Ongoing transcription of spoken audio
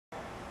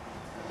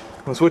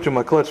I'm switching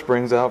my clutch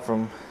springs out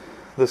from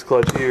this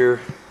clutch here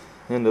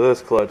into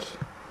this clutch,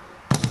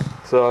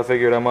 so I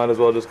figured I might as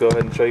well just go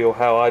ahead and show you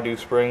how I do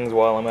springs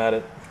while I'm at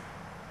it.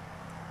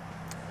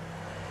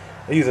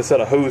 I use a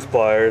set of hose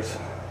pliers,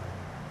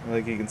 I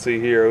think you can see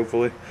here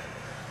hopefully,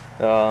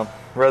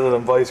 rather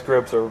than vice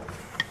grips or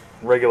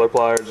regular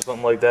pliers or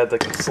something like that that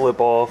can slip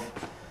off.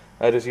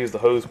 I just use the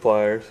hose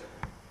pliers.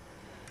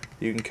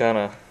 You can kind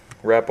of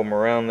wrap them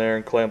around there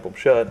and clamp them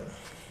shut.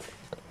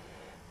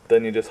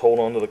 Then you just hold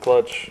on to the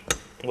clutch,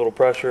 a little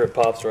pressure, it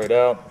pops right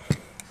out.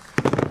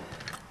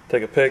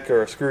 Take a pick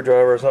or a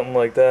screwdriver or something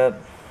like that,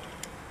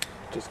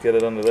 just get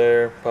it under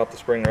there, pop the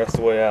spring the rest of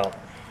the way out.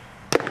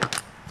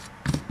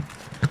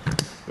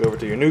 Go over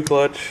to your new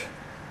clutch,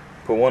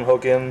 put one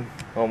hook in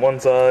on one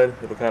side,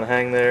 it'll kind of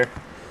hang there.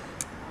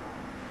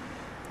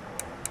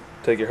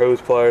 Take your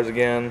hose pliers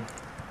again,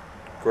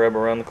 grab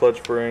around the clutch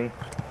spring,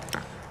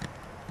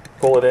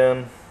 pull it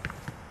in.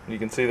 You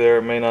can see there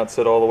it may not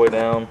sit all the way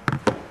down.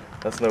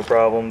 That's no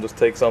problem, just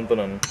take something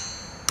and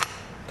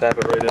tap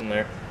it right in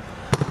there.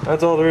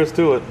 That's all there is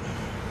to it.